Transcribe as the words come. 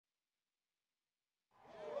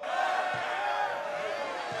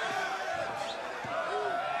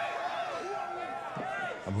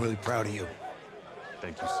really proud of you.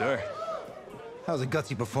 Thank you, sir. That was a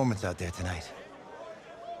gutsy performance out there tonight.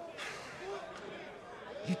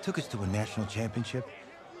 You took us to a national championship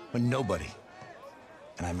when nobody,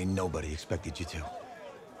 and I mean nobody, expected you to.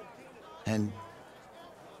 And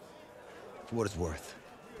for what it's worth,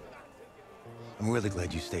 I'm really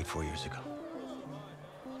glad you stayed 4 years ago.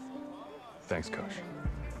 Thanks, Coach.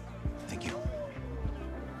 Thank you.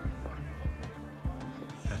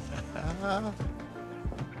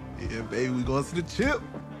 Yeah, baby, we going to the chip.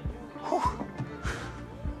 Whew.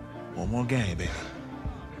 One more game, baby.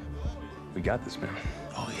 We got this, man.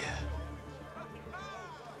 Oh, yeah.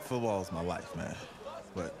 Football's my life, man.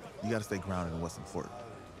 But you gotta stay grounded in what's important.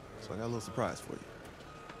 So I got a little surprise for you.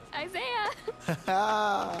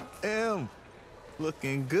 Isaiah! Em,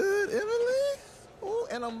 looking good, Emily. Oh,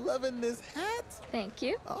 and I'm loving this hat. Thank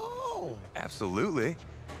you. Oh. Absolutely.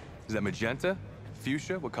 Is that magenta?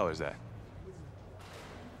 Fuchsia? What color is that?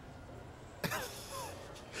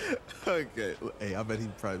 Okay. Hey, I bet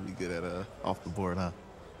he'd probably be good at off the board, huh?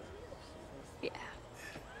 Yeah.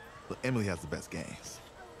 Look, Emily has the best games.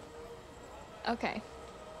 Okay.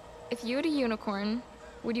 If you had a unicorn,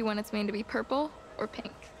 would you want its mane to be purple or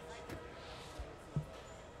pink?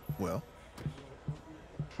 Well.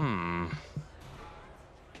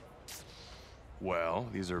 Well,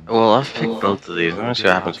 these are... Well, I've picked both of these. Let me see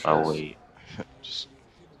what happens if I wait. Just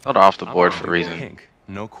got off the board for a reason. Pink,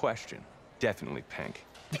 no question. Definitely pink.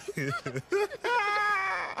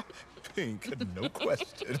 Pink, no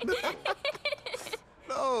question.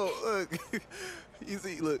 No, look. You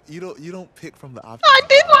see, look, you don't pick from the options. I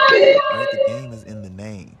did pick. Right, the game is in the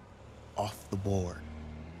name. Off the board.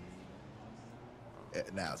 Yeah,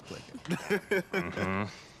 now it's clicking.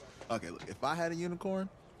 Okay, look, if I had a unicorn,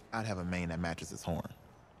 I'd have a mane that matches its horn.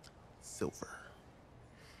 Silver.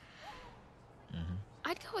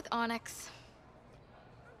 I'd go with Onyx.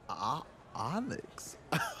 Onyx.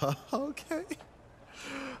 Okay.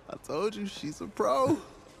 I told you she's a pro.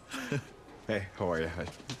 Hey, how are you?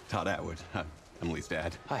 Todd Atwood. I'm Emily's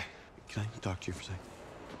dad. Hi. Can I talk to you for a second?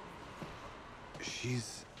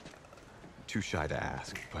 She's too shy to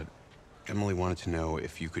ask, but Emily wanted to know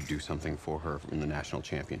if you could do something for her in the national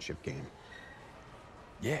championship game.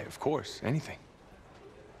 Yeah, of course. Anything.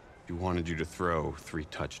 She wanted you to throw 3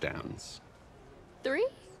 touchdowns. 3?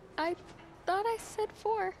 I thought I said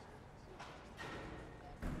 4.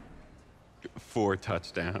 4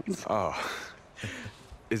 touchdowns. Oh.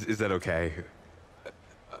 Is that okay?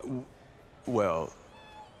 Well,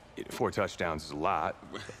 4 touchdowns is a lot.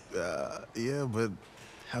 Yeah, but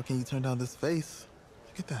how can you turn down this face?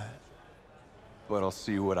 Look at that. But I'll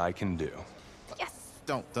see what I can do. Yes!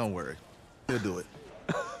 Don't worry. He'll do it.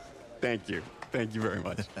 Thank you. Thank you very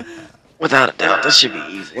much. Without a doubt, this should be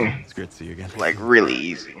easy. It's great to see you again. Like, really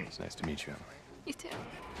easy. It's nice to meet you, Emily. You too.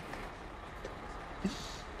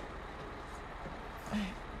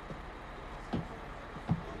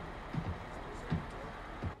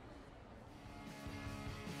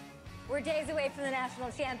 We're days away from the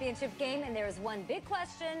national championship game, and there is one big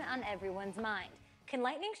question on everyone's mind. Can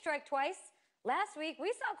lightning strike twice? Last week,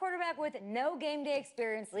 we saw a quarterback with no game day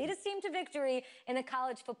experience lead his team to victory in the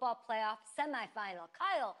college football playoff semifinal.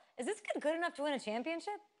 Kyle, is this kid good enough to win a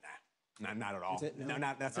championship? Nah, not at all. That's it? No,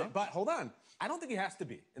 that's it. But hold on. I don't think he has to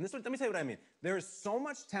be. And let me tell you what I mean. There is so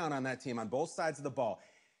much talent on that team on both sides of the ball.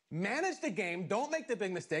 Manage the game. Don't make the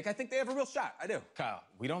big mistake. I think they have a real shot. I do. Kyle,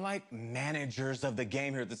 we don't like managers of the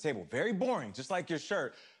game here at the table. Very boring, just like your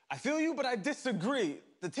shirt. I feel you, but I disagree.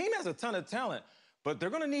 The team has a ton of talent, but they're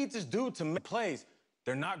going to need this dude to make plays.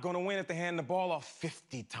 They're not going to win if they hand the ball off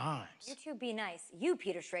 50 times. You two be nice. You,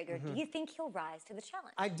 Peter Schrager, do you think he'll rise to the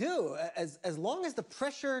challenge? I do, as long as the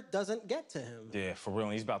pressure doesn't get to him. Yeah, for real.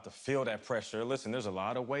 And he's about to feel that pressure. Listen, there's a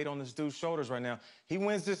lot of weight on this dude's shoulders right now. He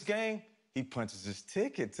wins this game, he punches his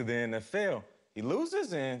ticket to the NFL. He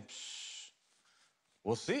loses, and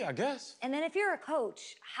we'll see, I guess. And then if you're a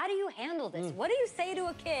coach, how do you handle this? What do you say to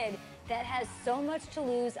a kid that has so much to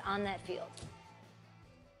lose on that field?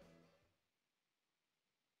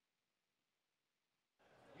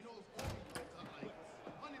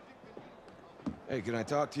 Hey, can I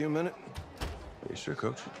talk to you a minute? Yeah, sure,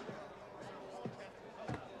 Coach.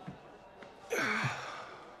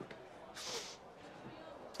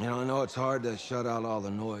 You know, I know it's hard to shut out all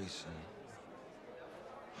the noise. And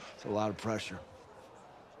it's a lot of pressure.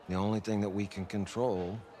 The only thing that we can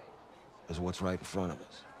control is what's right in front of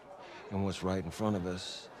us. And what's right in front of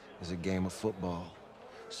us is a game of football.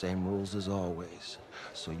 Same rules as always.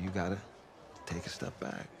 So you gotta take a step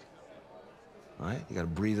back. All right? You gotta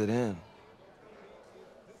breathe it in.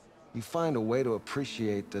 You find a way to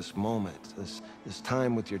appreciate this moment, this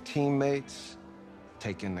time with your teammates,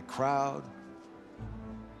 take in the crowd.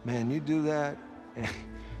 Man, you do that,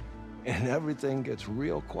 and everything gets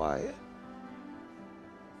real quiet.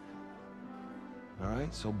 All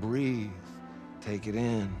right, so breathe, take it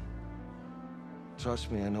in.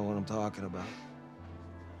 Trust me, I know what I'm talking about.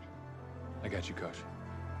 I got you, Coach.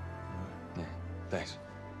 Yeah, thanks.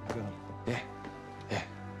 Good. Yeah, yeah.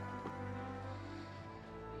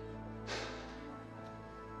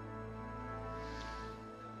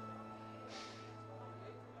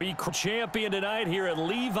 Champion tonight here at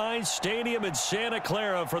Levi's Stadium in Santa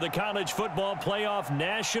Clara for the College Football Playoff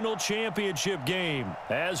National Championship game,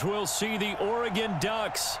 as we'll see the Oregon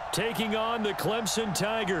Ducks taking on the Clemson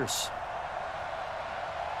Tigers.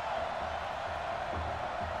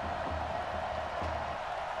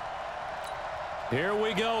 Here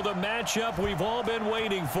we go, the matchup we've all been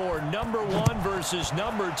waiting for. Number 1 versus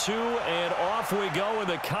number 2, and off we go in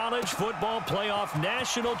the College Football Playoff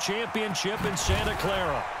National Championship in Santa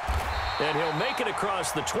Clara. And he'll make it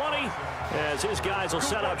across the 20 as his guys will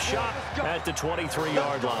set up shop at the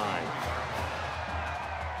 23-yard line.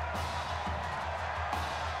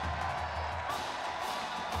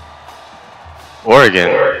 Oregon.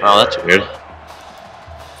 Wow, that's weird.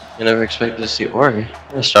 I never expected to see Oregon. I'm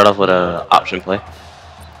going to start off with an option play.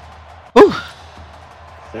 Whew.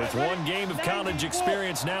 With one game of college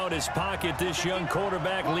experience now in his pocket, this young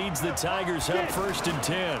quarterback leads the Tigers up 1st and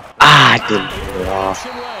 10. Ah, I didn't pull it off.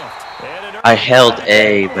 I held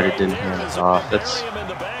A, but it didn't hand it off. That's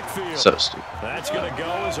so stupid. That's going to go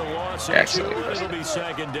as a loss. It'll be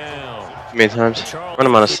second down. Too many times. Run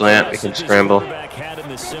him on a slant. We can scramble. Had in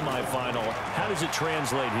the semifinal. How does it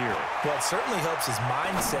translate here? Well, it certainly helps his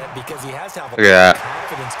mindset because he has to have Look at that.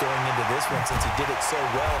 confidence going into this one since he did it so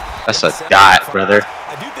well. That's a dot, brother.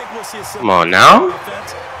 I do think we'll see a Come on now.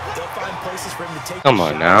 They'll find places for him to take. Come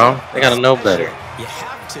on now. They gotta know better. You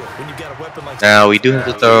have to when you've got a weapon like. Now we do have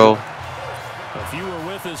to throw.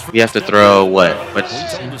 We have to throw what?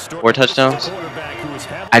 4 touchdowns?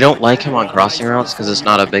 I don't like him on crossing routes because it's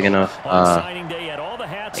not a big enough. Strong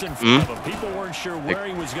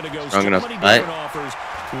enough cut.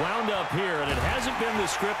 Wound up here, and it hasn't been the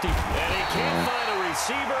script. And he can't find a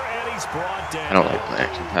receiver, and he's brought down. I don't like play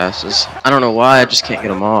action passes. I don't know why. I just can't get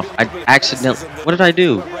them off. I accidentally. What did I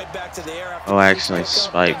do? Oh, I accidentally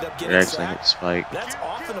spiked. I accidentally hit spike. That's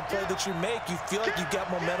often a play that you make. You feel like you've got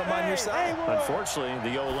momentum on your side. Unfortunately,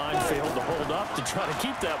 the O-line failed to hold up to try to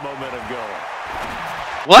keep that momentum going.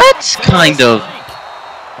 What kind of?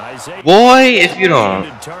 Boy, if you don't.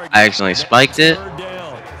 I accidentally spiked it.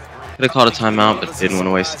 Could have called a timeout, but didn't want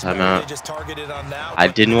to waste the timeout. I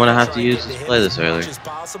didn't want to have to use this play this early.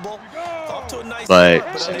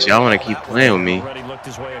 But since y'all want to keep playing with me,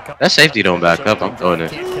 that safety don't back up. I'm throwing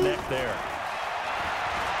it.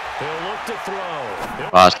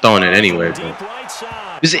 Oh, I was throwing it anyway, bro.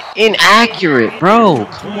 Is it inaccurate, bro?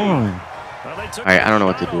 Come on. All right, I don't know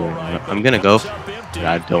what to do. I'm gonna go, but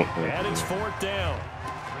I don't know.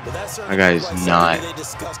 My guy is not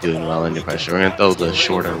doing well under pressure. We're gonna throw the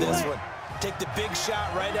shorter one. Take the big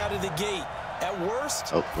shot right out of the gate. At worst,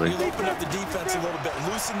 hopefully. you open up the defense a little bit,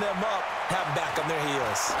 loosen them up, have them back on their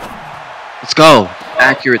heels. Let's go.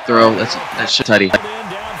 Accurate throw. That's Tutty.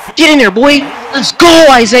 Get in there, boy. Let's go,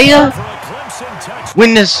 Isaiah.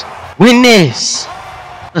 Win this. Win this.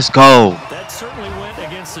 Let's go. That certainly went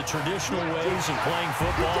against the traditional ways of playing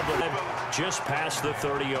football, but just past the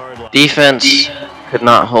 30-yard line. Defense could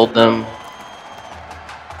not hold them.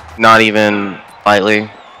 Not even slightly.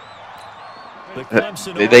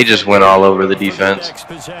 They just went all over the defense.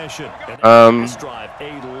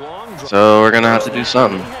 So we're gonna have to do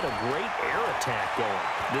something.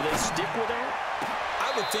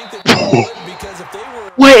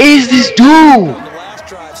 What is this dude?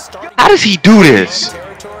 How does he do this?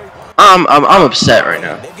 I'm upset right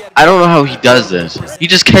now. I don't know how he does this. He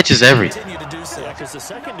just catches everything. Yeah, because the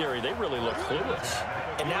secondary, they really look clueless.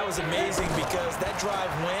 And that was amazing because that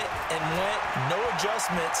drive went and went, no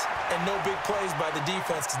adjustments and no big plays by the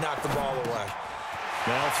defense to knock the ball away.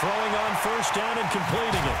 Now throwing on first down and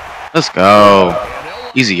completing it. Let's go.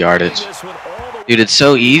 Easy yardage. Dude, it's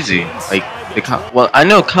so easy. Like, well, I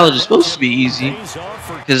know college is supposed to be easy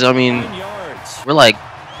because, I mean, we're like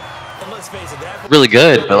really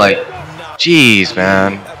good, but like, jeez,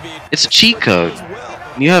 man. It's a cheat code.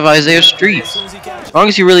 You have Isaiah Streets. As long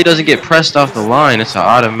as he really doesn't get pressed off the line, it's an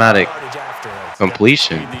automatic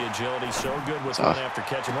completion. Tough.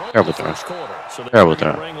 Terrible throw. Terrible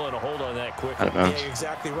throw. Out of bounds. I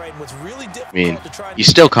mean, you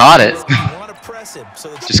still caught it.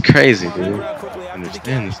 Just crazy, dude. I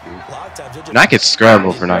understand this, dude. And I could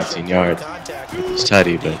scramble for 19 yards with this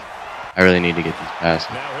Tutty, but I really need to get these passes.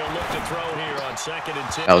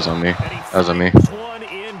 That was on me. That was on me.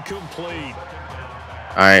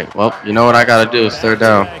 All right. Well, you know what I gotta do is third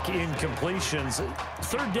down. I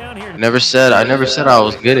never said I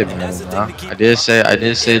was good at it, man. I did say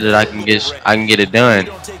that I can get it done.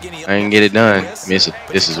 I can get it done. I mean,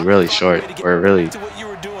 this is really short. We're really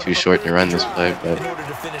too short to run this play, but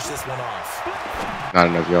not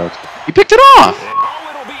enough yards. He picked it off.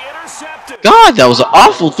 God, that was an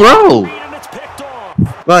awful throw.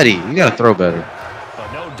 Buddy, you gotta throw better.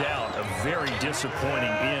 No doubt, a very disappointing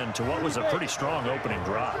end to what was a pretty strong opening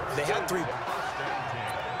drive. They had 3.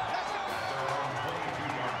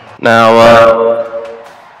 Now,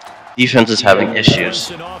 defense is having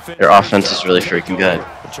issues. Their offense is really freaking good.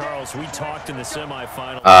 Charles, we talked in the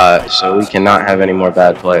semifinal. So we cannot have any more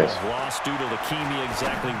bad plays. Lost due to leukemia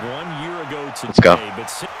exactly 1 year ago today. Let's go.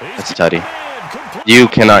 That's Teddy. You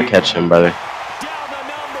cannot catch him, brother.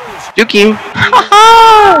 Juke him.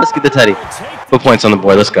 Let's get the Teddy. Put points on the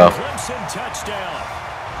board. Let's go.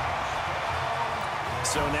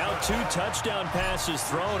 So now 2 touchdown passes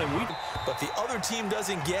thrown, and but the other team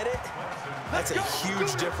doesn't get it. That's a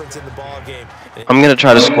huge difference in the ball game. I'm gonna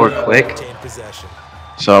try to score quick.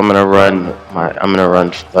 So I'm gonna run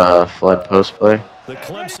flood post play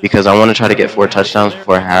because I want to try to get 4 touchdowns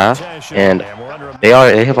before half, and they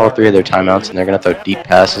have all 3 of their timeouts, and they're gonna throw deep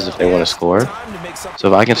passes if they want to score. So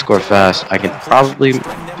if I can score fast, I can probably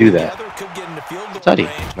do that. Teddy.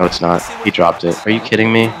 No, it's not. He dropped it. Are you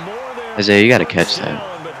kidding me? Isaiah, you gotta catch that.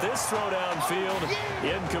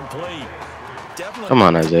 Come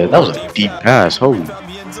on, Isaiah. That was a deep pass. Holy.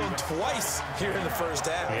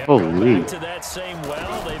 Holy. To that same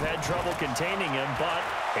well, they've had trouble containing him, but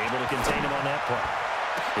able to contain him on that play.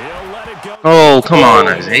 He'll let it go. Oh, come on,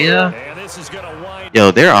 Isaiah.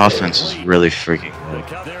 Yo, their offense is really freaking good.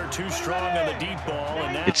 They're too strong on the deep ball,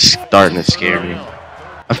 and it's starting to scare me.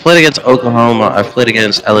 I've played against Oklahoma. I've played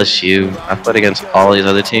against LSU. I've played against all these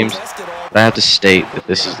other teams. But I have to state that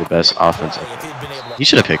this is the best offense. He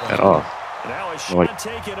should have picked that off. I'm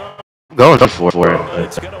going for it,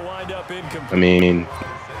 but I mean,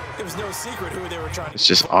 it's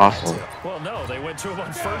just awful. Well, no, they went to him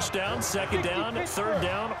on first down, second down, third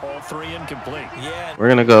down, all 3 incomplete. We're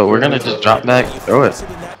gonna just drop back, throw it.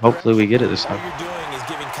 Hopefully we get it this time.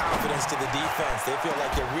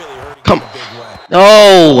 Come.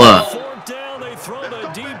 No. Fourth down, they throw the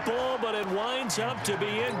deep ball, but it winds up to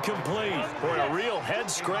be incomplete. Boy, a real head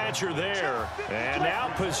scratcher there. And now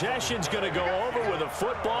possession's going to go over with a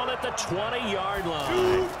football at the 20-yard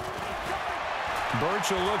line.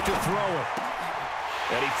 Birch will look to throw it.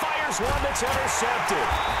 And he fires one that's intercepted.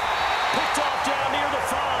 Picked off down near the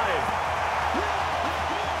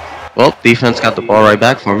 5. Well, defense got the ball right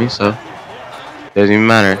back for me, so it doesn't even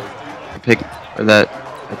matter. That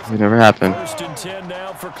never happened. First and 10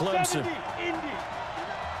 now for Clemson.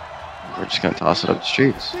 We're just gonna toss it up the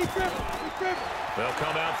streets,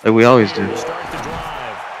 like we always do.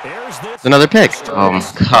 It's another pick. Oh my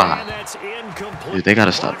god, dude, they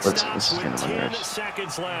gotta stop. This is getting on my nerves.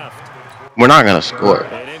 We're not gonna score.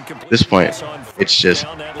 At this point, it's just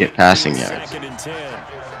get passing yards.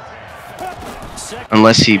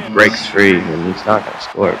 Unless he breaks free, then he's not gonna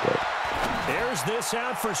score. But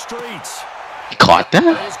he caught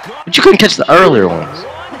that? But you couldn't catch the earlier ones.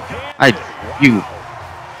 You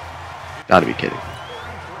gotta be kidding.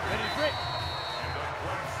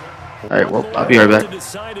 Alright, well, I'll be right back.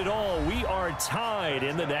 We are tied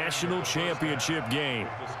in the national championship game.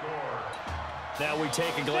 Now we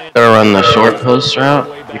take a glance. They're running the short post route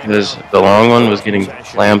because the long one was getting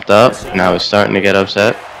clamped up and I was starting to get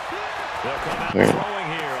upset.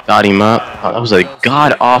 Got him up. Oh, that was a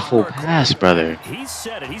god-awful pass, brother.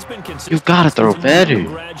 You've got to throw better. I'm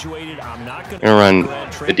going to run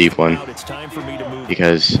the deep one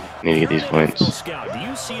because I need to get these points. Do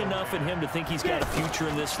you see enough in him to think he's got a future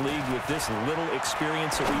in this league with this little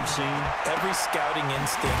experience that we've seen? Every scouting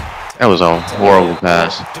instinct. That was a horrible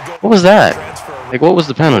pass. What was that? Like, what was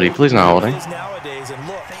the penalty? Please not holding.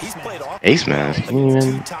 Ace mask.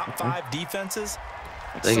 Top 5 defenses.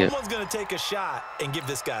 Someone's going to take a shot and give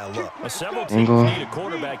this guy a look. Several teams need a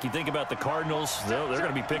quarterback. You think about the Cardinals, they're going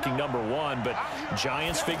to be picking #1, but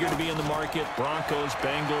Giants figure to be in the market, Broncos,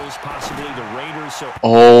 Bengals, possibly the Raiders. So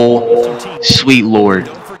oh, sweet Lord.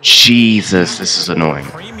 Jesus, this is annoying.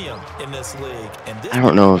 I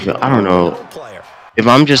don't know if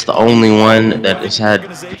I'm just the only one that has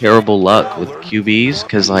had terrible luck with QBs,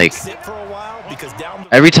 because like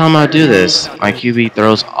every time I do this, my QB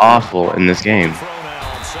throws awful in this game.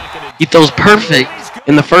 He throws perfect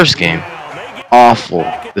in the first game. Awful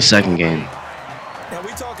the second game.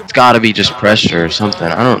 It's got to be just pressure or something.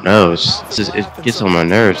 I don't know. It gets on my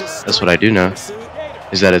nerves. That's what I do know.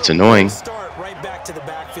 Is that it's annoying. Right back to the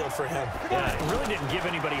backfield for him. Yeah, it really didn't give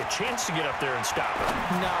anybody a chance to get up there and stop it.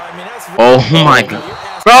 No, I mean that's. Oh my God,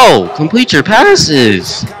 bro! Complete your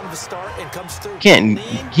passes.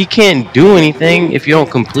 He can't do anything if you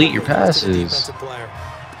don't complete your passes.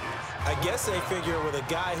 I guess they figure with a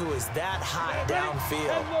guy who is that hot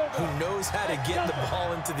downfield, who knows how to get the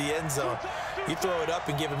ball into the end zone, you throw it up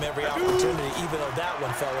and give him every opportunity, even though that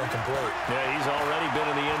one fell incomplete. Yeah, he's already been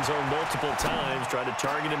in the end zone multiple times, tried to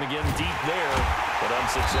target him again deep there, but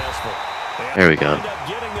unsuccessful. There we go.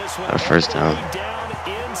 Our first down.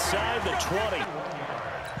 Inside the 20.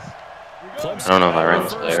 I don't know if I ran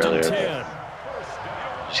this play earlier, but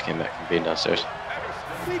just came back from being downstairs.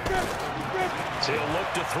 He'll look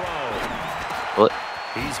to throw. What?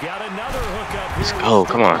 He's got another hook up. Let's go,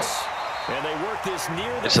 come on. And they work this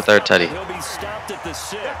near It's the third tutty. He'll be stopped at the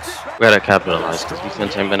 6. We gotta capitalize because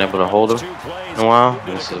defense ain't been able to hold him in a while.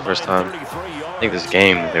 And this is the first time, I think, this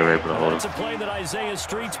game that they were able to hold him. It's a play that Isaiah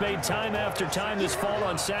Streets made time after time this fall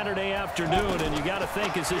on Saturday afternoon, and you got to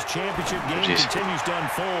think as this championship game continues to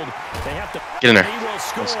unfold, they have to get in there.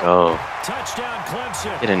 Let's go. Touchdown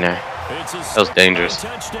Clemson. Get in there. That was dangerous.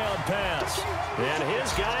 Touchdown pass, and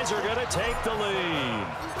his guys are going to take the lead.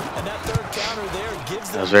 And that third counter there gives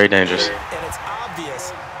them. That was very dangerous. And it's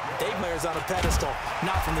obvious Dave Mayer's on a pedestal,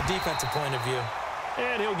 not from the defensive point of view.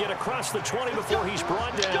 And he'll get across the 20 before he's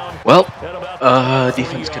brought down. Well,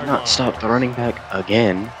 defense could not stop the running back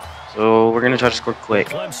again. So we're going to try to score quick.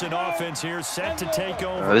 Clemson offense here set to take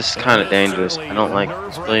over. This is kind of dangerous. I don't like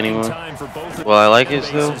this play anymore. Well, I like it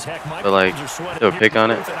still, but like, do a pick on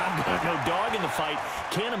it. No dog in the fight.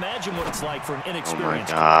 Can't imagine what it's like for an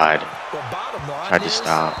inexperienced. Oh my God. Tried to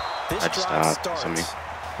stop. Somebody.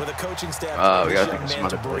 With a coaching staff. We gotta think of some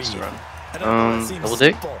other plays to run. Double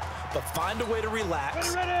dig? But find a way to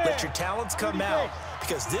relax. Let your talents come out.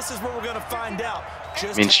 Because this is what we're going to find out.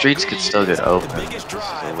 I mean, Streets could still get open. This is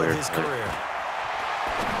a weird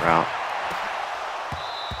route.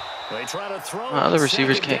 Other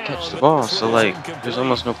receivers can't catch the ball, so like, there's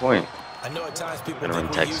almost no point. I know at times people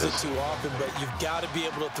think we use it too often, but you've got to be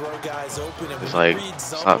able to throw guys open. It's like,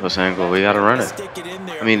 stop this angle, we got to run it.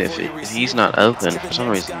 I mean, if he's not open, for some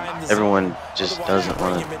reason, everyone just doesn't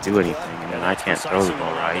want to do anything, and then I can't throw the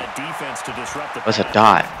ball right. What's a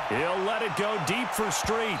dot? He'll let it go deep for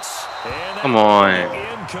Streets. Come on.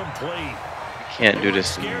 Incomplete. You can't do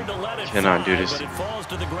this to me. You cannot do this to me. It falls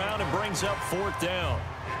to the ground and brings up 4th down.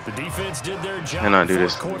 The defense did their job. Cannot do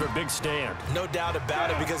this. Quarter big stand. No doubt about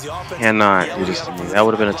it because the offense cannot do this to me. That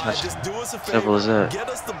would have been a touchdown. Simple as that.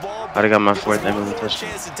 I'd have got my 4th and a touchdown.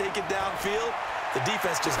 The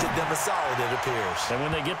defense just did them a solid, it appears. And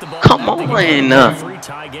when they get the ball, come on. Free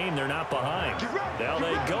tie game, they're not behind. Now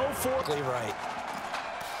they go for right.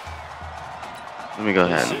 Let me go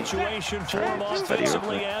ahead and situation for try to study real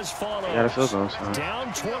quick. I got a field goal, so down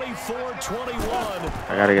 24-21.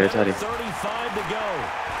 I gotta get a tutty. 35 to go.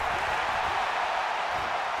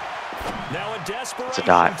 Now a desperate it's a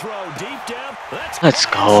dot. throw deep down. Let's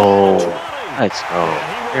go. Let's go.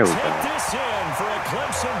 Here we go.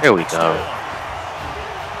 Here we go.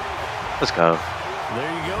 Let's go.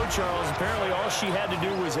 There you go, Charles. Apparently all she had to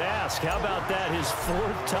do was ask. How about that? His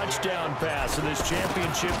 4th touchdown pass in this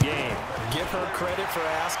championship game. Give her credit for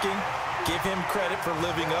asking. Give him credit for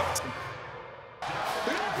living up to.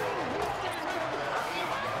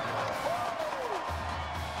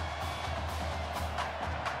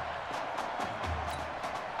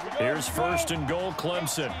 Here's 1st and goal,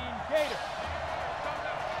 Clemson.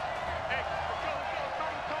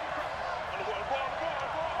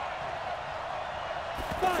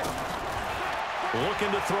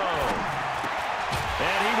 Looking to throw.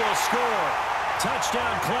 And he will score.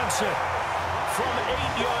 Touchdown, Clemson. From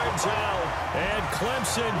 8 yards out. And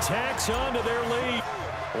Clemson tacks onto their lead.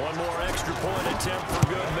 One more extra point attempt for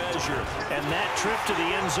good measure. And that trip to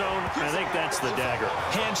the end zone, I think that's the dagger.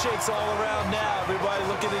 Handshakes all around now. Everybody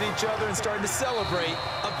looking at each other and starting to celebrate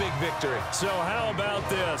a big victory. So how about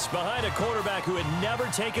this? Behind a quarterback who had never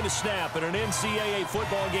taken a snap in an NCAA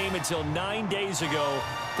football game until 9 days ago,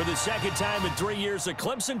 for the 2nd time in 3 years, the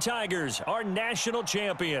Clemson Tigers are national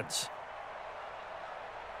champions.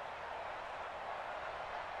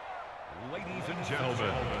 Ladies and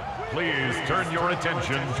gentlemen, please turn your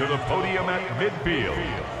attention to the podium at midfield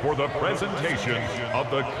for the presentation of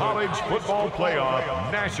the College Football Playoff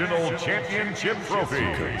National Championship Trophy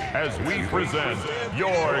as we present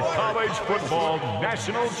your college football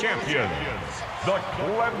national champions, the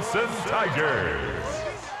Clemson Tigers.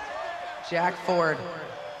 Jack Ford.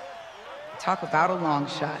 Talk about a long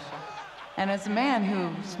shot. And as a man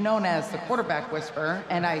who's known as the quarterback whisperer,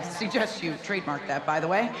 and I suggest you trademark that, by the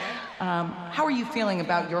way, how are you feeling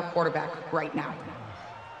about your quarterback right now?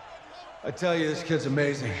 I tell you, this kid's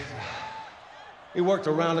amazing. He worked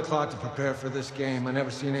around the clock to prepare for this game. I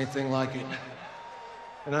never seen anything like it.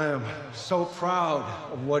 And I am so proud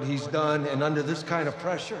of what he's done, and under this kind of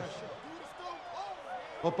pressure.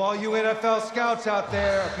 Hope all you NFL scouts out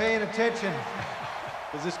there are paying attention,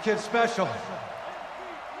 because this kid's special.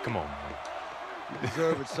 Come on, man. You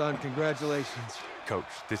deserve it, son. Congratulations. Coach,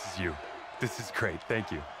 this is you. This is great.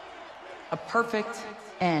 Thank you. A perfect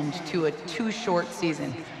end to a too short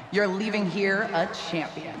season. You're leaving here a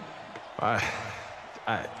champion.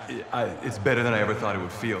 It's better than I ever thought it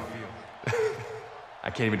would feel. I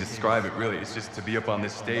can't even describe it, really. It's just to be up on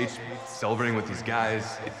this stage, celebrating with these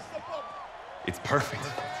guys. It's perfect.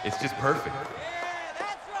 It's just perfect.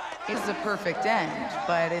 It's a perfect end,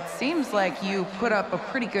 but it seems like you put up a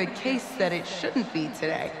pretty good case that it shouldn't be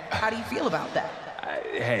today. How do you feel about that?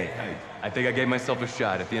 I think I gave myself a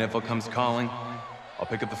shot. If the NFL comes calling, I'll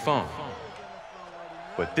pick up the phone.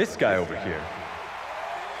 But this guy over here,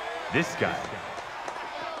 this guy,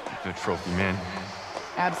 the trophy, man.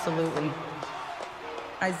 Absolutely.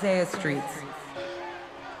 Isaiah Streets,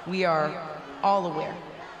 we are all aware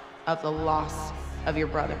of the loss of your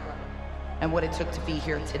brother and what it took to be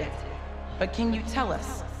here today. But can you tell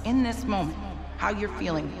us, in this moment, how you're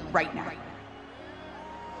feeling right now?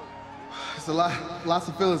 It's lots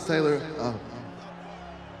of feelings, Taylor.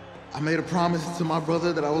 I made a promise to my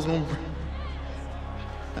brother that I was gonna...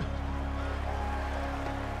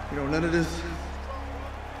 You know, none of this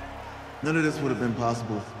would have been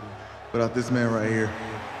possible without this man right here.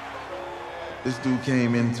 This dude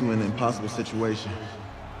came into an impossible situation.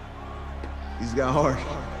 He's got heart.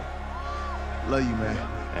 Love you, man.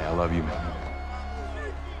 Hey, I love you, man.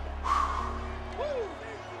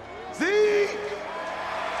 Zeke!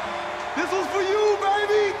 This was for you,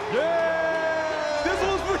 baby! Yeah! This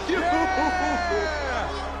was for you! Yeah!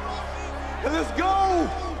 And let's go!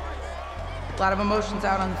 A lot of emotions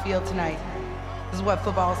out on the field tonight. This is what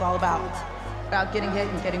football is all about. About getting hit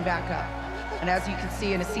and getting back up. And as you can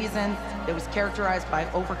see, in a season that was characterized by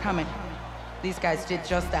overcoming, these guys did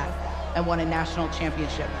just that and won a national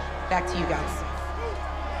championship. Back to you guys.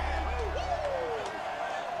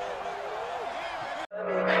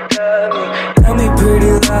 Tell me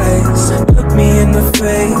pretty lies, look me in the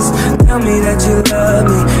face. Tell me that you love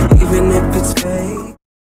me, even if it's fake.